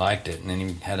that, and he liked it. And then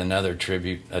he had another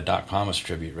tribute, a Doc Thomas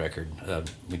tribute record.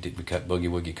 We cut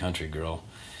Boogie Woogie Country Girl,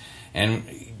 and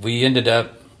we ended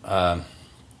up.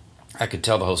 I could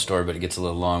tell the whole story, but it gets a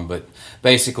little long. But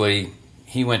basically,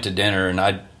 he went to dinner, and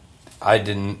I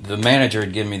didn't. The manager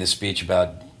had given me the speech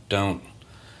about don't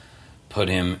put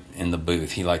him in the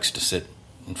booth. He likes to sit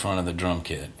in front of the drum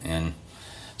kit, and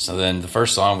so then the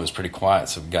first song was pretty quiet,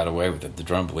 so we got away with it, the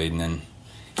drum bleed, and then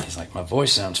he's like, my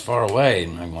voice sounds far away,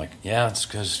 and I'm like, yeah, it's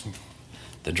because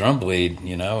the drum bleed,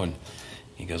 and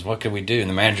he goes, what could we do? And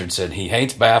the manager said, he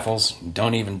hates baffles,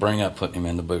 don't even bring up putting him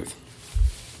in the booth.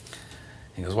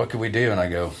 He goes, what could we do? And I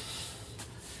go,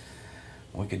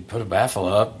 we could put a baffle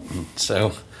up. And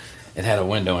so it had a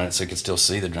window in it so you could still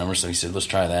see the drummer. So he said, let's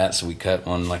try that. So we cut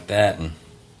one like that. And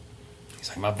he's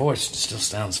like, my voice still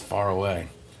sounds far away.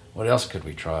 What else could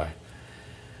we try?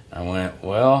 I went,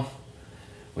 well,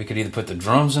 we could either put the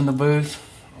drums in the booth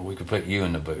or we could put you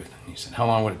in the booth. And he said, how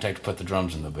long would it take to put the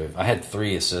drums in the booth? I had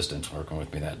 3 assistants working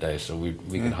with me that day, so we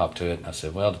could hop to it. And I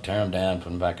said, well, to tear them down, put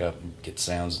them back up, and get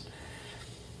sounds,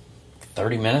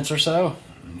 30 minutes or so.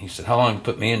 And he said, how long to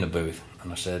put me in the booth?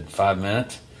 And I said, 5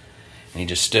 minutes. And he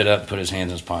just stood up, put his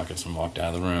hands in his pockets, and walked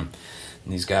out of the room.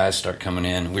 And these guys start coming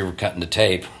in, and we were cutting the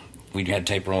tape. We had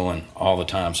tape rolling all the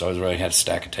time, so I already had a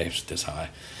stack of tapes this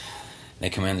high. They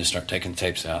come in and start taking the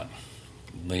tapes out,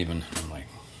 leaving. I'm like,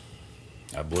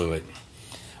 I blew it.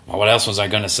 Well, what else was I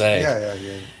going to say?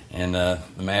 Yeah. And the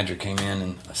manager came in,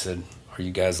 and I said, are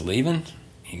you guys leaving?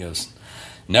 He goes,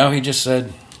 no, he just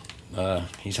said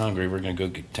he's hungry. We're going to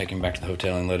go take him back to the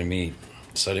hotel and let him eat.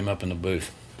 Set him up in the booth.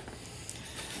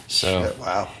 So shit,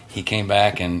 wow. He came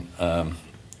back, and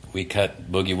we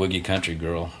cut Boogie Woogie Country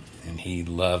Girl, and he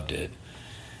loved it.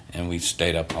 And we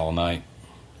stayed up all night.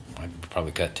 I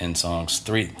probably cut 10 songs.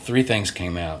 Three things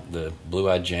came out. The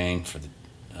Blue-Eyed Jane for the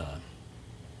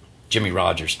Jimmy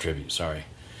Rogers tribute,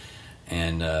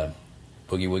 and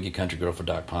Boogie Woogie Country Girl for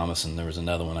Doc Thomas, and there was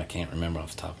another one I can't remember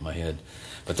off the top of my head.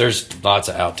 But there's lots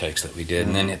of outtakes that we did.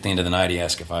 And then at the end of the night, he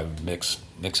asked if I would mix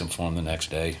them for him the next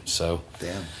day. So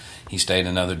damn. He stayed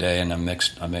another day, and I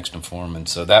mixed them for him, and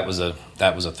so that was a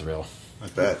thrill. I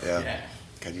bet, yeah.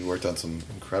 God, you worked on some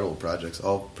incredible projects,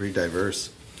 all pretty diverse.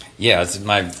 Yeah, it's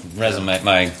my resume,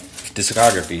 my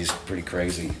discography is pretty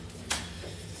crazy.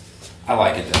 I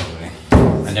like it that way.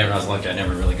 I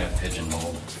never really got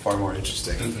pigeonholed. Far more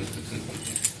interesting. And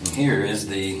here is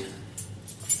the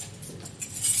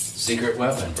secret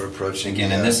weapon. We're approaching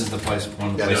again, and this is the place.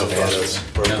 One of the places.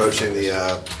 We're approaching the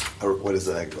what is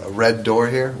that? A red door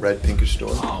here, red pinkish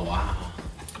door. Oh wow!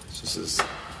 So this is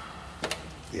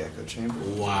the echo chamber.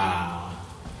 Wow!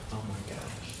 Oh my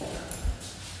gosh!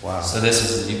 Wow. So this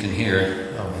is, you can hear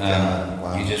it. Oh my God.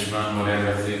 Wow. You just run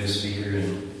whatever through the speaker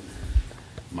and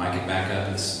mic it back up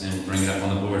and bring it up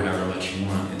on the board however much you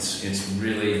want. It's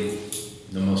really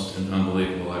the most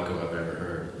unbelievable echo I've ever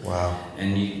heard. Wow.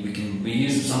 And we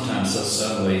use it sometimes so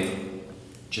subtly,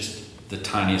 just the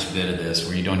tiniest bit of this,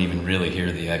 where you don't even really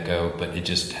hear the echo, but it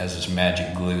just has this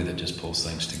magic glue that just pulls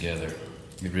things together.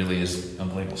 It really is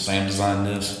unbelievable. Sam designed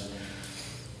this.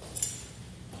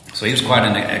 So he was quite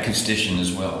an acoustician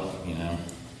as well, you know.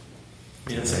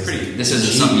 Yeah, it's a pretty. This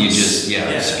isn't something you just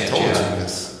sketch Total out.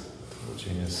 genius. Total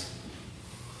genius.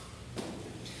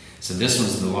 So this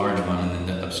one's the large one, and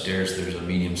then upstairs there's a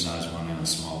medium-sized one and a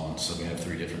small one. So we have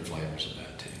 3 different flavors of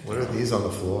that too. What are these on the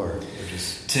floor? They're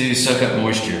just To soak up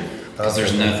moisture, because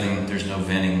Okay. there's no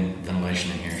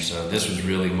ventilation in here. So this was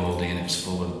really moldy and it was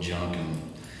full of junk and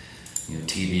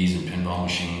TVs and pinball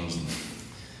machines and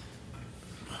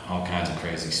all kinds of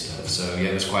crazy stuff. So yeah,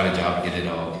 it was quite a job to get it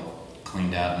all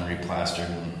cleaned out and replastered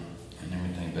and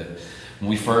everything. But when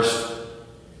we first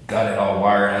got it all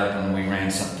wired up and we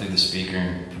ran something through the speaker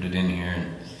and put it in here,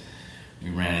 and we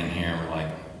ran in here and we're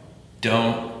like,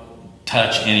 don't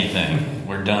touch anything.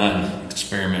 We're done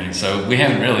experimenting. So we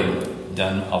haven't really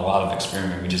done a lot of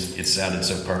experimenting. It sounded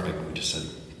so perfect. We just said,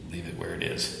 leave it where it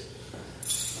is.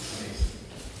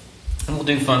 And we'll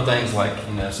do fun things like,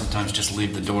 sometimes just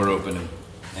leave the door open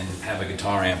and have a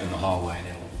guitar amp in the hallway, and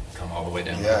it'll come all the way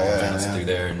down the hall, bounce through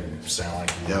there, and sound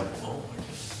like. Yep.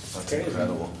 That's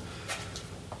incredible.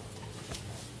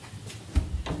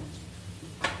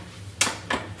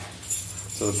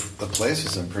 So the place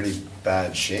was in pretty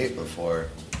bad shape before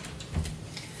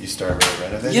you started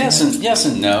renovating. Yes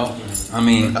and no. I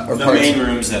mean, The main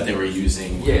rooms that they were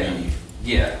using.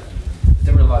 yeah.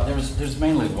 There were a lot. There's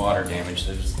mainly water damage.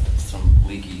 There's some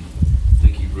leaky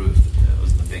roof. That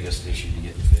was the biggest issue to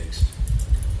get fixed.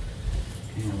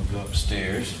 And we'll go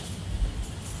upstairs.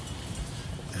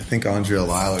 I think Andrea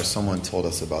Lyle or someone told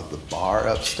us about the bar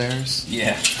upstairs.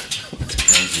 Yeah, it's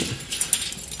crazy.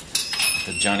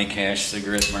 The Johnny Cash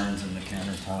cigarette burns in the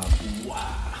countertop.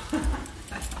 Wow.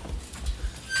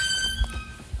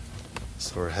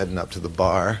 So we're heading up to the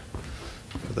bar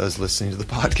for those listening to the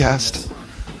podcast.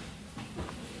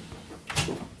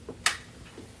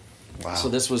 Wow. So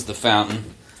this was the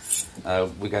fountain.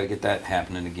 We got to get that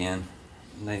happening again.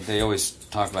 They always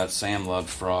talk about Sam loved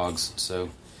frogs, so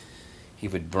he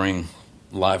would bring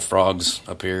live frogs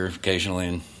up here occasionally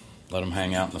and let them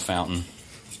hang out in the fountain.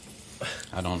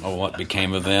 I don't know what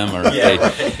became of them, or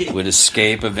if they would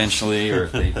escape eventually, or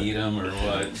if they'd eat them, or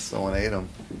what. Someone ate them.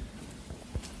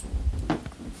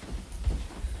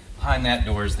 Behind that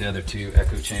door is the other 2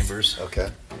 echo chambers.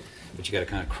 Okay. But you got to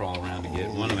kind of crawl around to get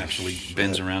one of them. Actually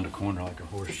bends around a corner like a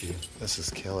horseshoe. This is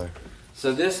killer.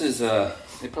 So this is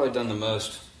they've probably done the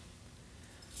most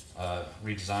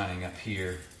redesigning up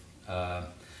here.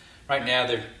 Right now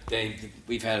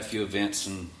we've had a few events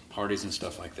and parties and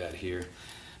stuff like that here,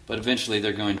 but eventually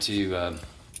they're going to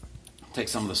take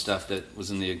some of the stuff that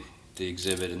was in the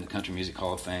exhibit in the Country Music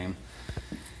Hall of Fame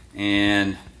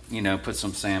and put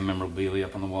some Sam memorabilia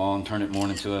up on the wall and turn it more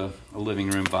into a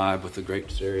living room vibe with a great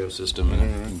stereo system, and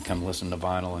you can come listen to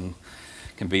vinyl, and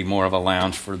can be more of a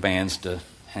lounge for bands to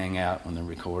hang out when they're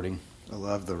recording. I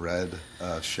love the red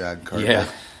shag carpet. Yeah,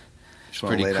 Just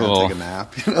want to pretty lay cool. down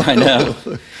and take a nap. I know.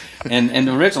 And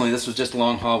originally this was just a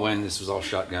long hallway, and this was all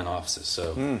shotgun offices.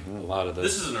 So a lot of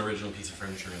This is an original piece of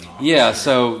furniture in the office. Yeah,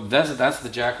 so that's the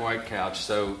Jack White couch.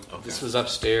 So this was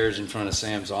upstairs in front of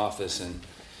Sam's office, and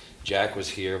Jack was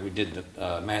here. We did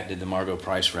Matt did the Margot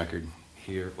Price record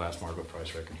here, last Margot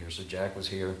Price record here. So Jack was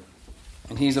here,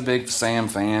 and he's a big Sam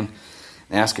fan.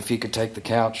 Asked if he could take the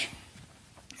couch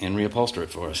and reupholster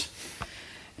it for us,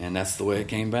 and that's the way it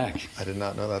came back. I did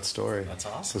not know that story. That's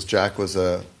awesome. Because Jack was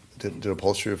did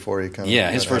upholstery before he kind of...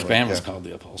 Yeah, his first band was called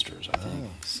the Upholsterers, I think.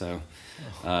 So,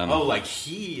 like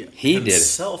he did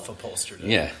himself upholstered it.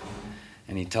 Yeah,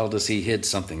 and he told us he hid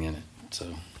something in it.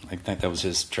 So I think that was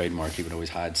his trademark. He would always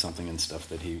hide something in stuff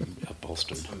that he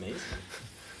upholstered. That's amazing.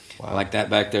 Wow. Like that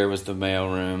back there was the mail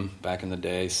room back in the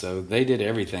day. So they did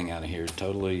everything out of here.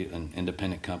 Totally an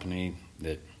independent company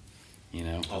that,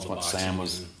 that's what Sam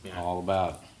was all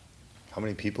about. How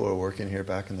many people were working here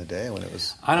back in the day when it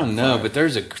was... I don't know, but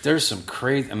there's some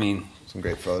crazy... I mean... Some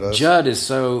great photos. Judd is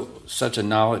such a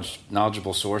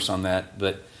knowledgeable source on that,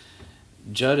 but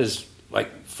Judd is,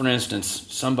 like, for instance,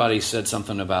 somebody said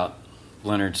something about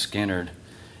Leonard Skinner,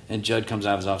 and Judd comes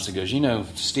out of his office and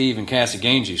goes, Steve and Cassie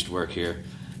Gaines used to work here.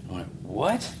 I went,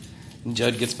 what? And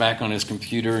Judd gets back on his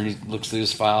computer and he looks through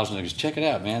his files and he goes, check it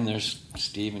out, man. There's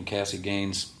Steve and Cassie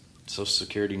Gaines' Social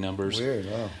Security numbers. Weird,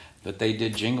 wow. But they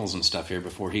did jingles and stuff here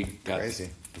before he got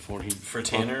before he... For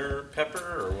Tanner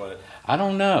Pepper or what? I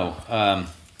don't know. But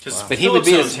he would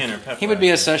Phillips be Tanner Pepper, he would be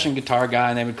a session guitar guy,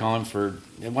 and they would call him for...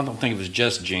 I don't think it was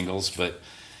just jingles, but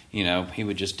you know, he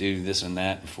would just do this and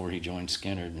that before he joined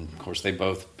Skinner. And of course, they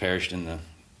both perished in the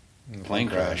plane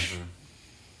crash.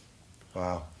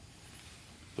 Wow.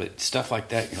 But stuff like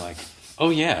that, you're like, oh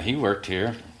yeah, he worked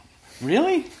here.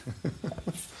 Really?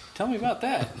 Tell me about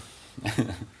that.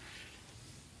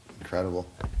 Incredible.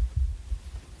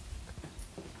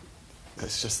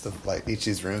 It's just like each of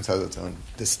these rooms has its own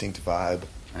distinct vibe.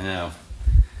 I know.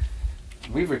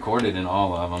 We've recorded in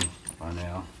all of them by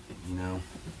now, you know.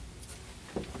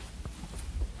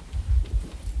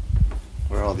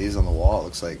 What are all these on the wall? It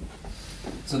looks like...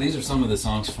 So these are some of the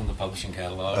songs from the publishing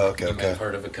catalog. Oh, okay, You may have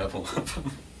heard of a couple of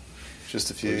them.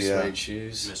 Just a few, Blue yeah. Suede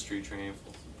Shoes. Mystery Train.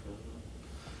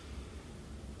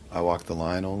 I Walk the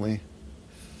Line Only.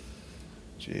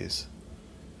 Jeez.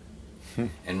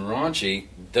 And Raunchy,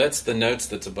 that's the notes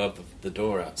that's above the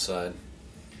door outside.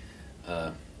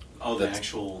 The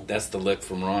actual... That's the lick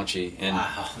from Raunchy. And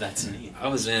wow, that's neat. I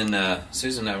was in,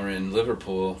 Susan and I were in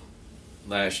Liverpool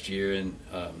last year, and,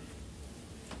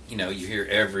 you know, you hear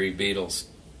every Beatles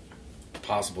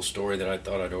possible story that I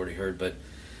thought I'd already heard, but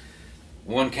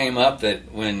one came up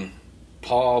that when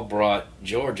Paul brought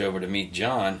George over to meet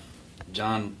John,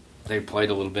 they played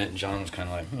a little bit, and John was kind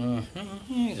of like,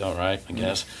 he's all right, I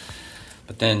guess.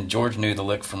 But then George knew the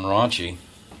lick from Raunchy,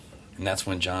 and that's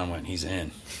when John went, he's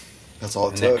in. That's all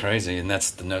it Isn't took. that crazy? And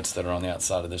that's the notes that are on the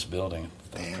outside of this building.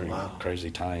 Damn, Pretty wow.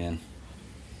 crazy tie-in.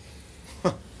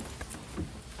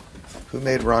 Who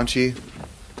made Raunchy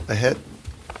a hit?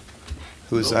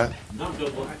 Who is that? Not Bill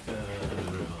Black.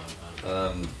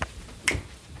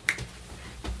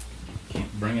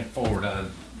 Can't bring it forward.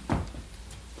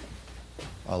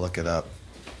 I'll look it up.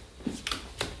 Bill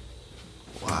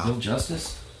Wow.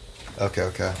 Justice?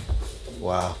 Okay.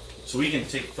 Wow. So we can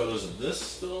take photos of this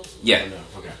still? Yeah. Or no?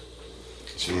 Okay.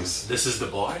 Jeez. This is the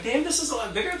bar. Damn, this is a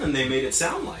lot bigger than they made it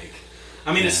sound like.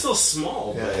 I mean, it's still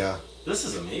small, but Yeah. this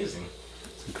is amazing.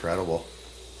 It's incredible.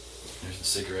 There's the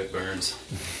cigarette burns.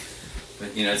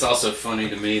 But, you know, it's also funny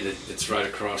to me that it's right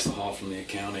across the hall from the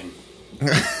accounting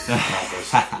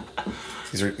office.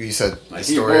 You said Like,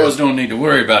 the you story. boys don't need to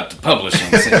worry about the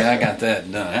publishing. See, I got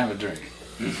that done. Have a drink.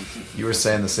 You were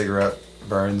saying the cigarette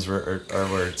burns were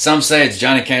Some say it's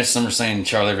Johnny Cash, some are saying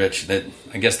Charlie Rich. That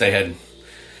I guess they had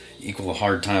equal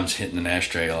hard times hitting an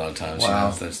ashtray a lot of times.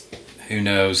 Wow. You know, who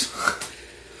knows?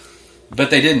 But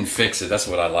they didn't fix it. That's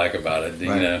what I like about it. You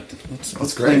Right. know,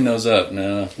 let's great. clean those up.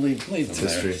 No, leave them It's there.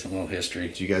 history. It's a little history.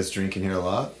 Do you guys drink in here a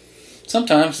lot?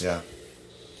 Sometimes. Yeah.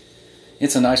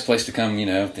 It's a nice place to come, you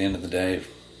know, at the end of the day,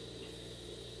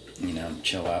 you know,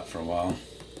 chill out for a while.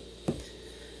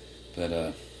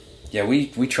 But, yeah, we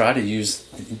try to use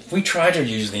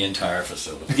the entire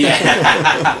facility.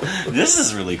 Yeah. This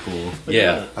is really cool.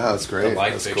 Yeah. Oh, that's great. The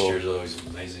light That's fixture cool. is always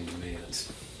amazing to me.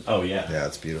 It's Oh, yeah. Yeah,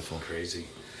 it's beautiful. crazy.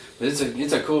 But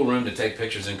it's a cool room to take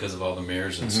pictures in because of all the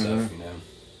mirrors and stuff, you know.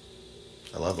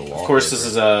 I love the wall. Of course, this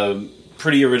is a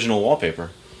pretty original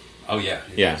wallpaper. Oh, yeah.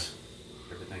 it Yeah. is.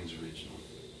 Everything's original.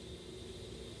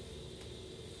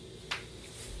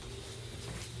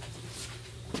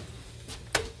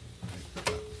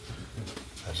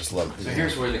 I just love it. So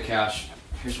here's where the couch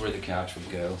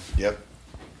would go. Yep.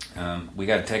 We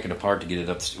got to take it apart to get it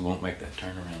up. It won't make that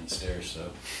turn around the stairs.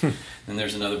 So, then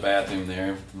there's another bathroom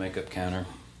there with the makeup counter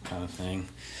kind of thing.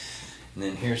 And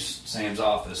then here's Sam's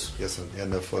office. Yes, yeah,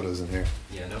 no photos in here.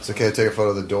 Yeah, no. It's okay to take a photo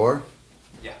of the door?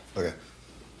 Yeah. Okay.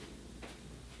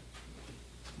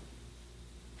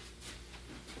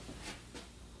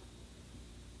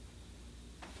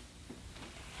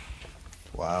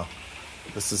 Wow.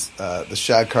 This is the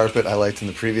shag carpet I liked in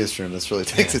the previous room. This really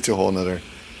takes it to a whole nother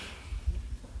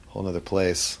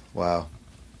place. Wow.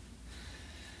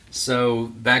 So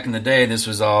back in the day, this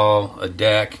was all a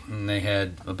deck, and they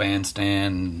had a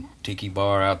bandstand, and tiki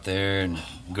bar out there, and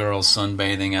girls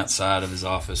sunbathing outside of his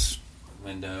office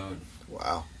window.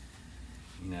 Wow.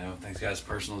 You know, he's got his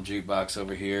personal jukebox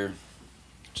over here,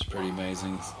 which is pretty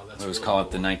amazing. that's I always really call it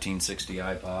cool. the 1960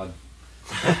 iPod.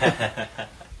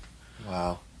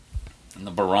 Wow. And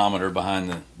the barometer behind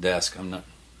the desk. I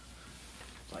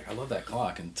love that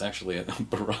clock, and it's actually a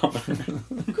barometer.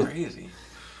 Crazy.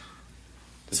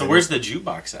 So where's the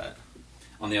jukebox at?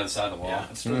 On the other side of the wall. Yeah.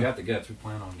 It's still got the guts. We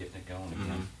plan on getting it going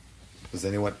again. Does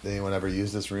anyone ever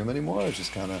use this room anymore, or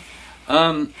just kind of?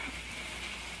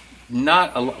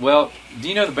 Not a well. Do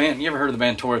you know the band? You ever heard of the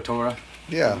band Tora Tora?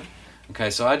 Yeah. Okay,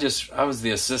 so I was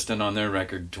the assistant on their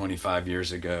record 25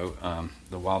 years ago,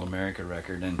 the Wild America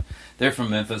record, and they're from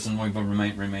Memphis, and we've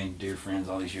remained dear friends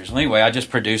all these years. Well, anyway, I just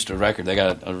produced a record. They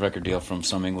got a record deal from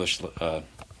some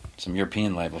some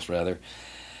European labels rather,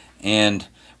 and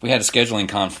we had a scheduling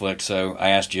conflict. So I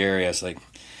asked Jerry, I was like,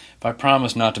 if I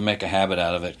promise not to make a habit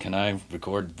out of it, can I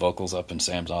record vocals up in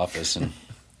Sam's office? And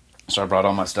so I brought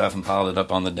all my stuff and piled it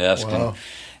up on the desk. Wow.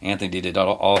 And Anthony did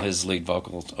all his lead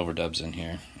vocal overdubs in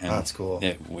here. And that's cool.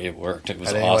 It worked. It was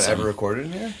Had anyone awesome. ever recorded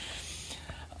in here?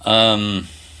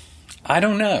 I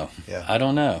don't know. Yeah. I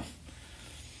don't know.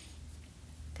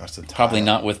 Gosh, the Probably tile.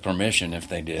 not with permission if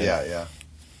they did. Yeah.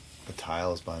 The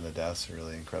tiles behind the desk are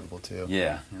really incredible too.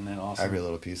 Yeah, isn't that awesome? Every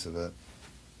little piece of it.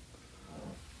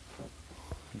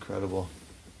 Incredible.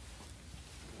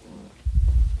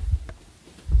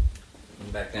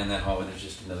 And back down that hallway, there's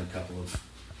just another couple of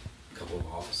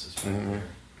offices back there.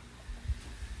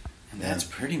 And that's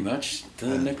pretty much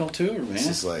the Nickel tour, man. This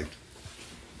is like,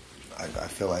 I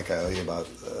feel like I owe you about,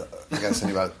 I gotta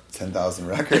send you about 10,000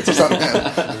 records or something.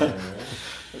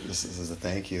 This is a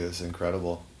thank you. It's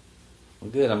incredible. Well,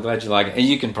 good. I'm glad you like it. And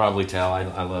you can probably tell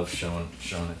I love showing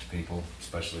it to people,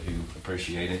 especially who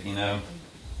appreciate it, you know.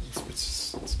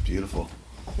 It's beautiful.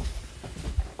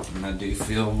 And I do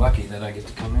feel lucky that I get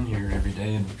to come in here every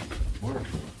day and work.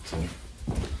 So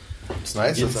it's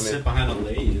nice. You sit behind a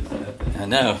lathe. I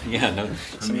know. Yeah. No.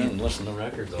 I mean, listen to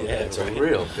records all day. It's a right.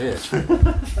 real bitch.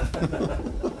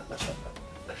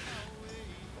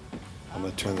 I'm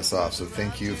going to turn this off, so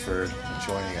thank you for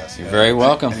joining us. You're very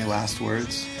welcome. Any last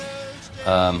words?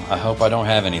 I hope I don't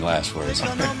have any last words.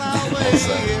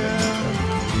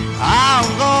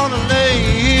 I'm gonna lay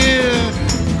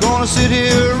here, gonna sit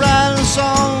here writing a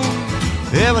song.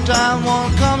 Every time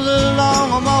one comes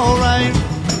along, I'm alright.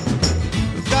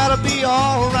 Gotta be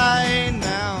alright.